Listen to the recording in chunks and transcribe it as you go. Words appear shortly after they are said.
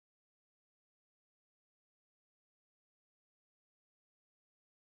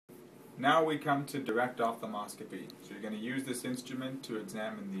Now we come to direct ophthalmoscopy. So you're going to use this instrument to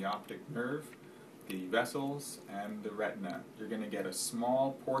examine the optic nerve, the vessels, and the retina. You're going to get a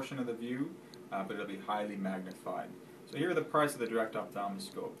small portion of the view, but it'll be highly magnified. So here are the parts of the direct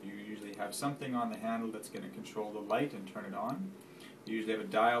ophthalmoscope. You usually have something on the handle that's going to control the light and turn it on. You usually have a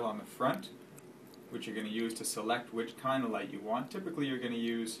dial on the front, which you're going to use to select which kind of light you want. Typically you're going to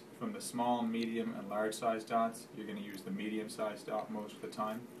use from the small, medium, and large size dots. You're going to use the medium sized dot most of the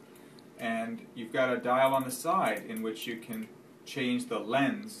time. And you've got a dial on the side in which you can change the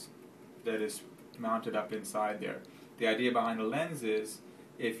lens that is mounted up inside there. The idea behind a lens is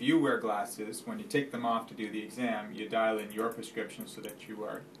if you wear glasses, when you take them off to do the exam, you dial in your prescription so that you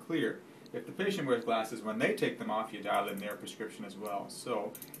are clear. If the patient wears glasses, when they take them off, you dial in their prescription as well.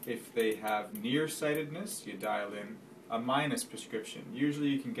 So if they have nearsightedness, you dial in a minus prescription. Usually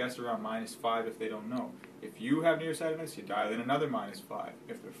you can guess around -5 if they don't know. If you have nearsightedness, you dial in another -5.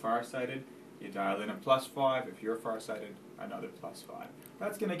 If they're farsighted, you dial in a +5. If you're farsighted, another +5.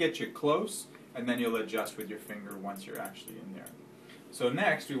 That's going to get you close, and then you'll adjust with your finger once you're actually in there. So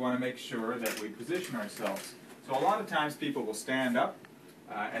next, we want to make sure that we position ourselves. So a lot of times people will stand up,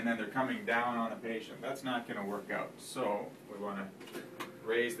 and then they're coming down on a patient. That's not going to work out. So we want to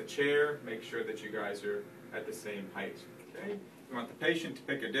raise the chair, make sure that you guys are at the same height. Okay? You want the patient to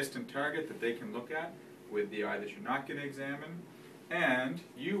pick a distant target that they can look at with the eye that you're not going to examine, and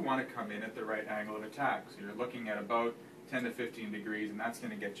you want to come in at the right angle of attack. So you're looking at about 10 to 15 degrees, and that's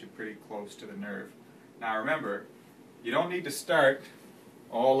going to get you pretty close to the nerve. Now remember, you don't need to start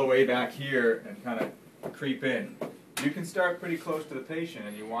all the way back here and kind of creep in. You can start pretty close to the patient,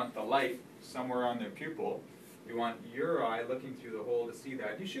 and you want the light somewhere on their pupil. You want your eye looking through the hole to see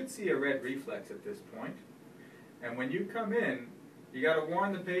that. You should see a red reflex at this point. And when you come in, you got to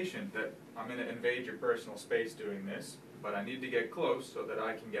warn the patient that I'm going to invade your personal space doing this, but I need to get close so that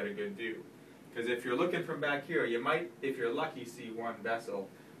I can get a good view. Because if you're looking from back here, you might, if you're lucky, see one vessel,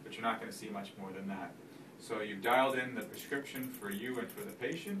 but you're not going to see much more than that. So you've dialed in the prescription for you and for the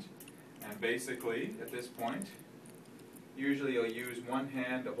patient, and basically, at this point, usually you'll use one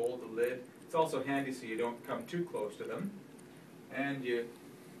hand to hold the lid. It's also handy so you don't come too close to them. And you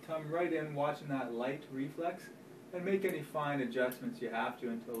come right in watching that light reflex and make any fine adjustments you have to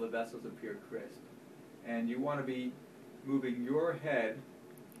until the vessels appear crisp. And you want to be moving your head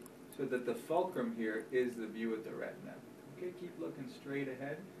so that the fulcrum here is the view of the retina. Okay, keep looking straight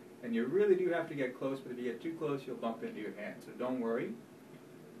ahead. And you really do have to get close, but if you get too close, you'll bump into your hand. So don't worry.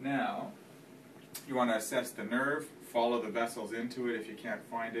 Now, you want to assess the nerve, follow the vessels into it if you can't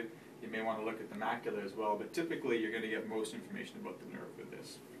find it. You may want to look at the macula as well, but typically you're going to get most information about the nerve with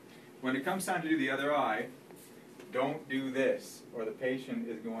this. When it comes time to do the other eye, don't do this, or the patient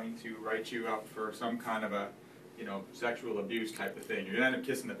is going to write you up for some kind of a, sexual abuse type of thing. You're going to end up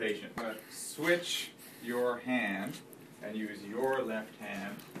kissing the patient. But switch your hand and use your left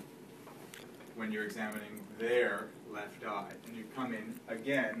hand when you're examining their left eye. And you come in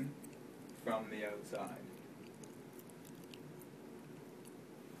again from the outside.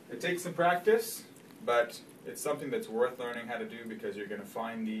 It takes some practice, but it's something that's worth learning how to do because you're going to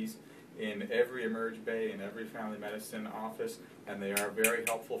find these in every emerge bay, in every family medicine office, and they are very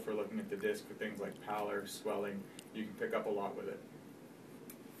helpful for looking at the disc for things like pallor, swelling. You can pick up a lot with it.